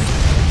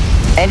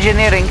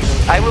 Engineering,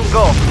 I will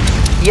go.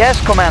 Yes,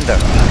 Commander.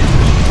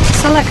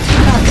 Select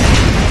target.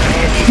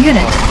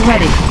 Unit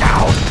ready.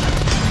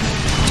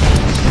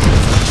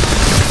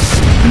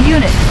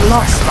 Unit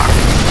lost.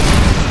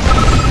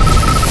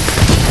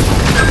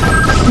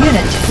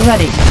 Unit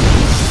ready.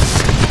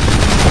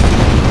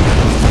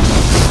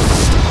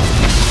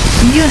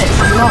 Unit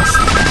lost.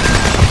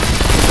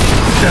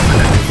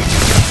 Definitely.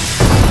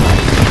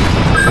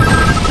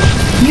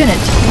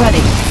 Unit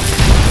ready.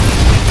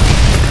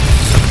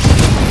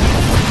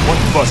 What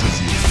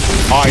buzzes you?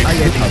 I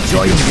am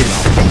Enjoying this.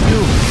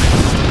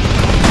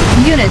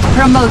 Unit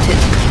promoted.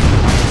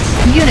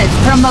 Unit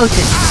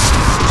promoted.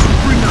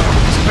 Bringer of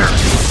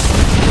prosperity.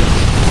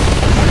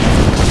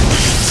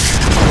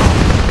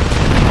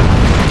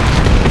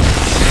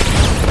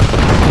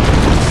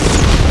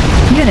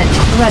 Unit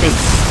ready.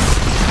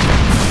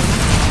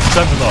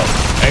 Sentinel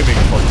aiming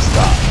for the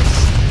stars.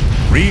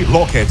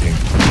 Relocating.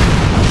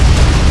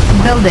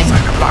 Building.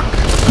 Luck.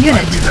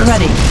 Unit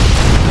ready.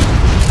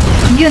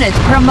 Unit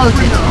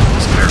promoted.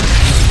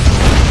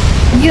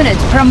 Unit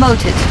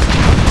promoted.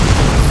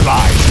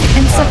 Fly.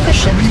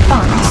 Insufficient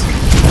funds.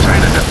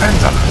 China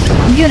depends on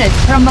us. Unit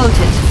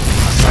promoted.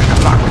 A sign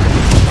of luck.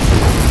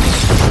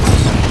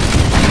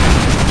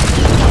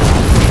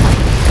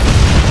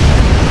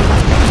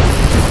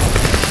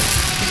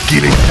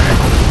 Getting there.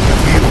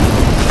 View.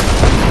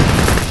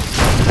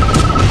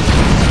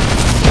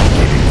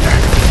 Getting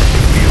there.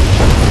 View.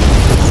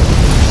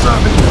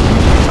 Serving the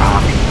people's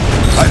army.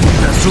 I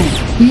need a zoo.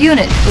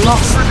 Unit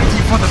lost.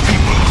 Serenity for the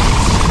people.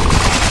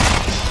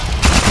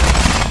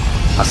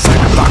 A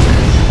sign of luck.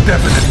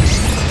 Definitely.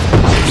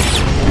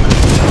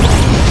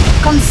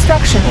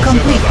 Construction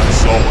complete. And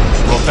soul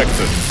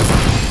protected.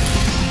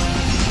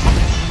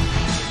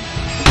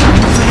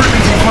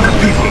 Serenity for the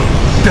people.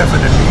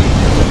 Definitely.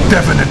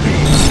 Definitely.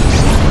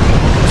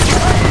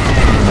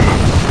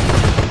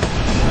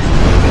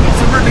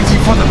 Serenity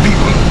for the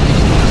people.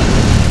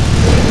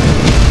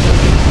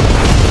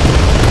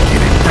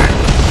 Getting back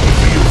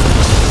to you.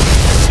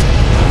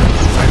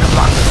 Sign of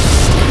luck.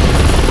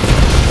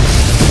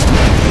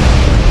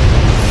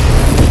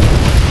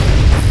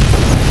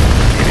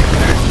 Getting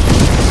back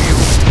to you.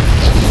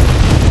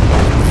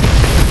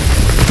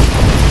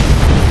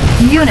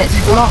 Unit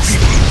lost.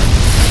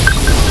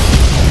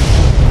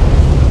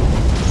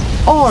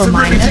 Ore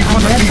miner Serenity for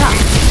under the people. attack.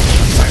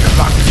 Sign of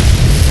luck.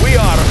 We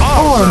are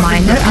Ore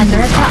miner under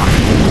attack.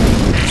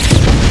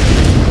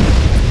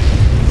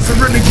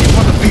 Serenity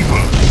for the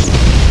people.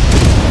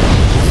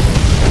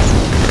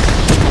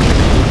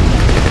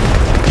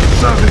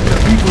 Serving the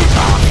people's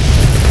army.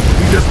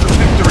 Lead us to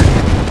victory.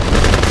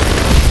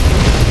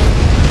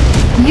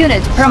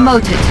 Unit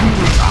promoted.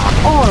 People's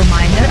army. Ore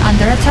miner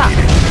under attack.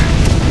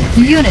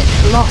 Unit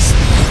lost.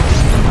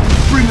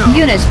 Bring up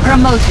Unit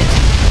promoted.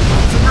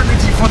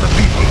 serenity for the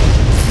people.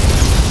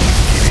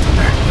 Getting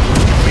back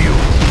to you.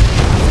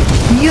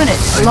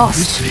 Unit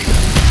lost.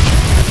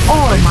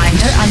 Ore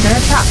miner under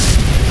attack.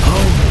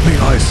 How may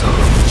I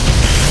serve?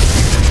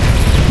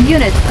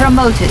 Unit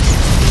promoted.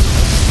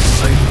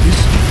 I'm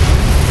listening.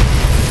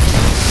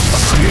 A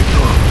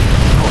creator,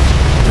 not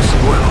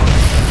destroyer.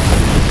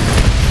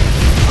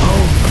 How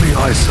may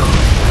I serve?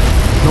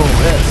 No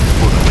rest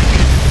for the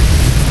wicked.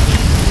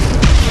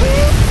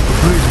 The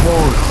Great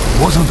Wall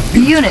wasn't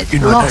built Unit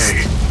in lost. a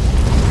day.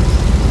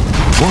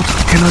 What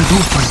can I do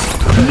for you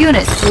today?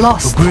 Unit The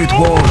lost. Great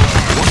Wall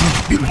wasn't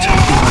built in a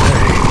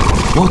day.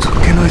 What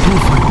can I do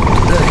for you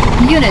today?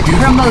 Unit Give me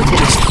promoted.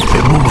 just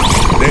a moment.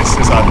 This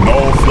is a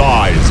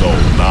no-fly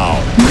zone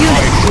now.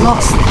 Unit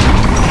lost.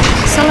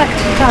 Select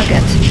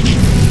target.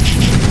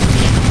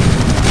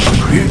 A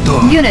creator,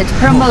 Unit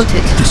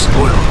promoted. not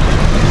destroyer.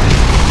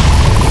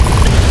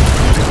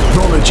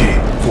 Technology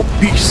for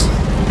peace.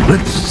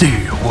 Let's see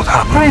what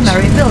happens.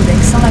 Primary building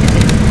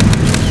selected.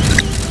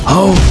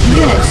 How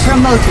Unit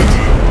promoted.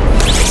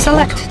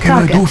 Select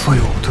can I do target. for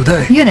you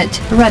today? Unit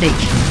ready.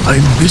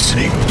 I'm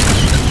listening.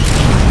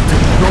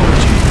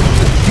 Technology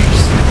for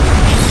peace.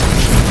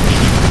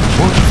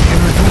 What can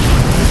I do for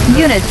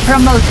you? Unit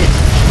promoted.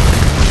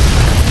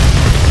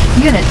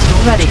 Unit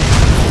ready.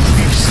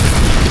 Peace.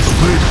 The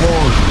Great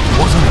Wall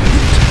wasn't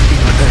built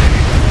in a day.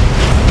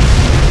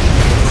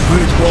 The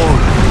Great Wall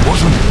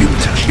wasn't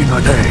built in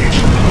a day.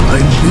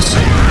 I'm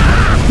listening.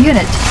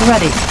 Unit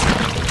ready.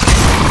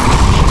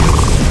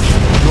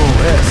 No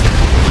rest.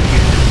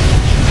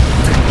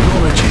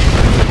 Technology.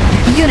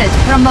 Unit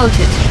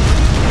promoted.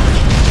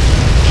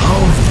 How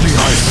may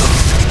I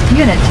serve?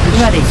 Unit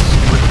ready.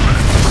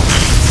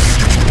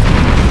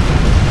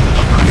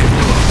 A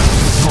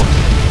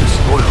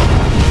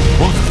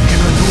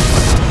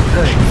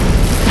day.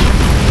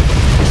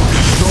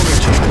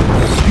 Technology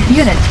for peace.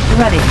 Unit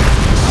ready.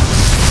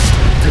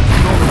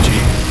 Technology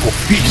for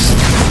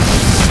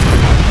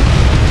peace.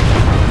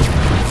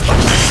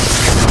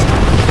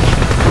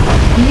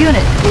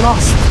 Unit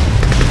lost.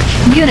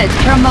 Unit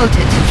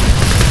promoted.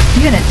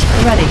 Unit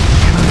ready.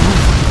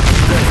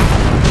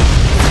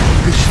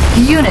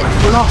 Unit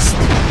lost.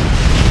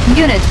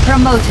 Unit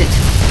promoted.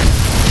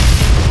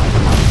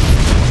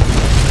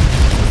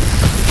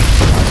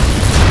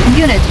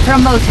 Unit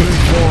promoted.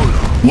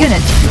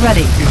 Unit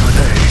ready.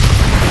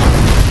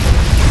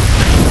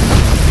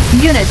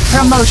 Unit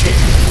promoted.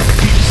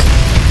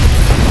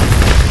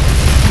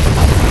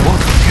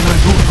 What can I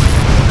do for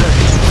you today?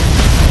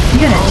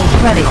 Unit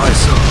ready. I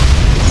serve.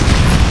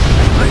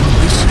 I'm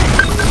listening.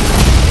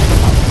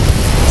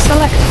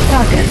 Select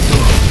target.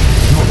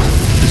 Not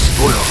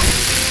destroyer.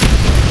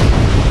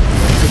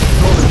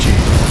 Technology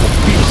for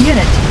peace.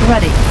 Unit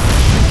ready.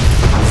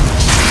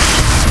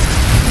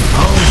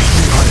 How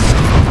may I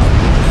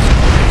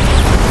serve?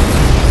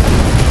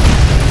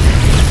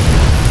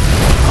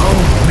 How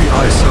may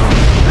I serve?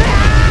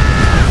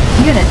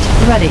 Unit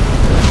ready.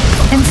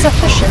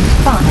 Insufficient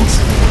funds.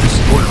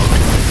 Destroyer.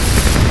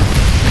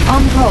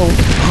 On hold.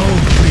 How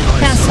may I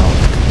Cancel. serve?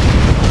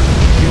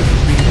 Give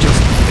me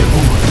just a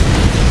moment.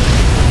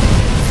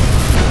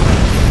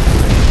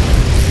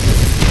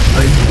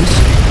 I'm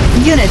listening.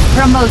 Unit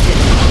promoted.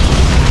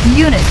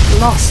 Unit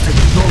lost.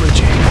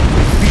 Technology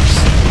for peace.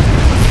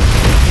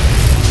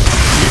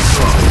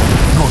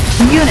 Not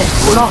Unit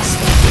lost.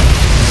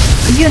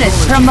 Unit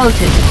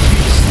promoted.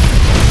 peace.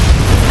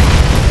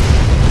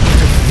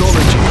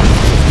 Technology.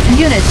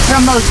 Unit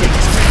promoted.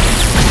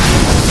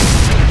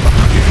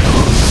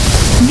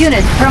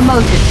 Unit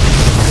promoted.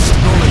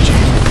 Technology.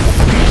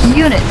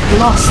 Unit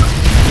lost.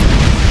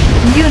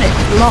 Unit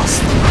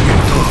lost.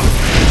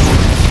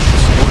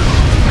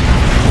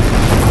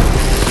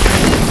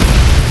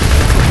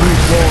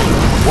 Great Wall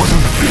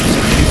wasn't built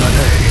in a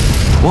day.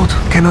 What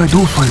can I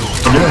do for you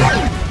today?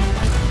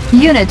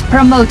 Unit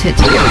promoted.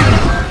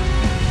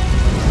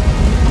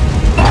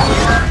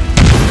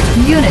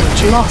 Unit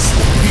lost.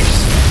 Peace.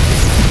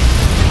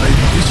 I'm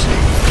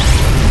listening.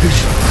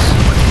 Patience,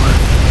 my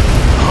friend.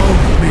 How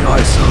may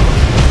I serve?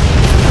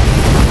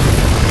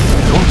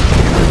 What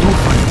can I do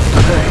for you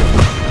today?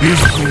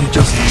 Give me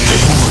just a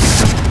moment.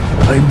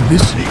 I'm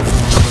listening.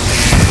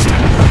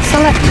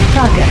 Select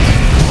target.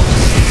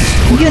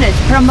 Unit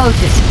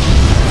promoted.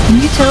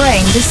 New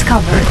terrain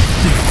discovered.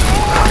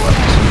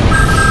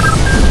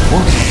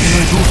 What can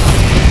I do for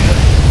you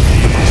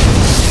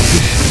today?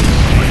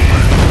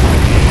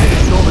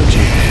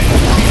 Technology.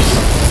 Peace.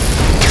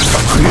 A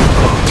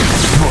creator,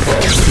 not a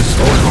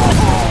destroyer.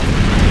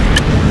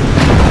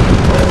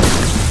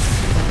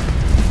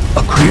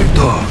 A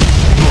creator,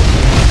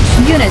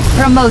 Unit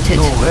promoted.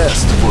 no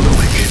rest for the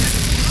wicked.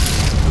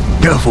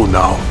 Careful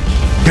now.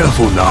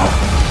 Careful now.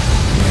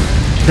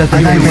 The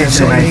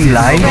dimension I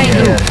fly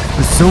here.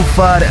 So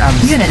far, I'm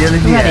Unit still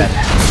in the ready. air.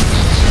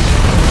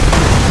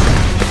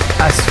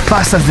 As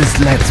fast as this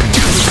lets me.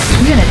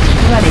 Unit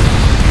ready.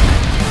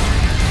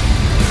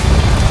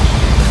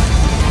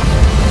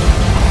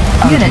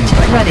 I'll Unit be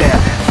right ready. there.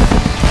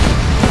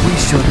 We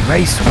should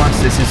race once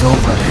this is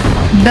over.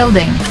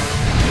 Building.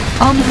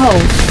 On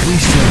hold. We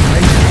should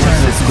race the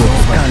telescope.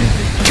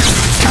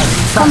 As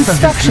fast as this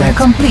Construction lets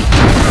me. complete.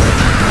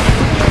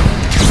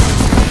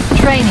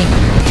 Training.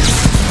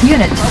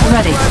 Unit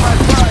ready.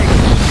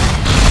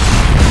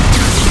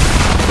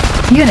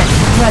 Unit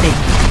ready.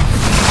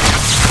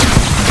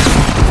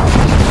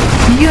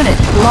 Unit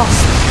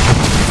lost.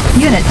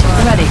 Unit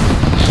ready.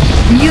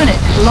 Unit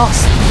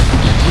lost.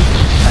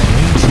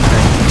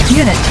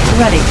 Unit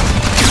ready.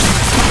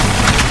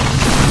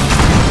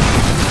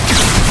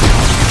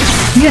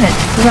 Unit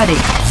ready.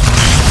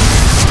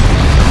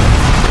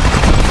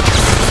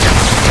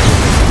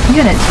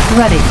 Unit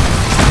ready.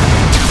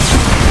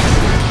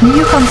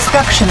 New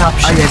construction I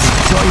options. am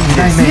enjoying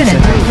this. Unit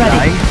Dimension I ready.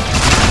 fly.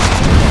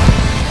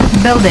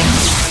 Building.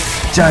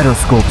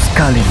 Gyroscopes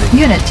calibrate.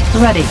 Unit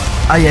ready.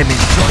 I am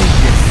enjoying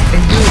this.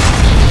 And you?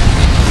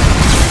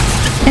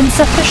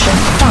 Insufficient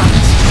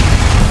funds.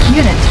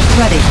 Unit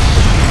ready.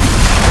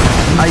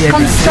 I am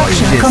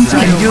Construction enjoying this.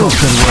 complete. And you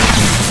can work.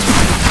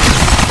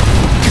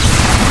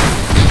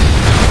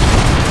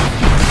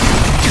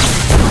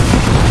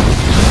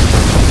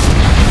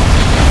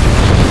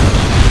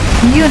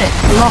 Unit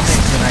lost.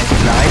 Can I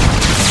fly?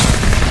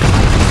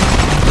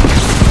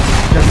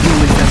 The view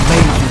is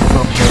amazing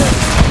from here.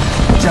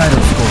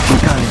 Gyroscope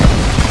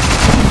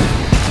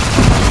calibrate.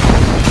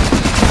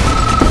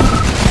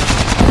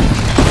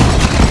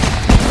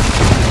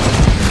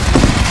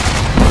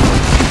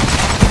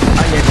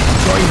 I am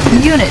enjoying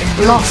this. Unit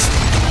lost.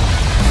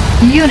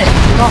 Unit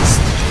lost.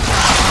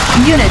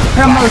 Unit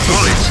promoted.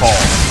 Acknowledged.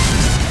 Fall.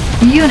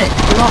 Unit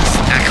lost.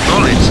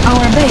 Acknowledged.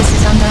 Our base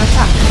is under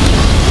attack.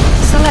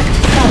 Select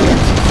target.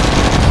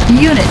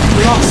 Unit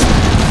lost.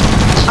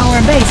 Our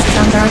base is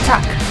under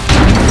attack.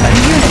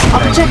 Unit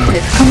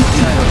objective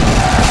complete.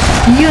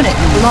 Unit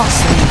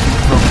lost.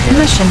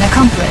 Mission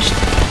accomplished.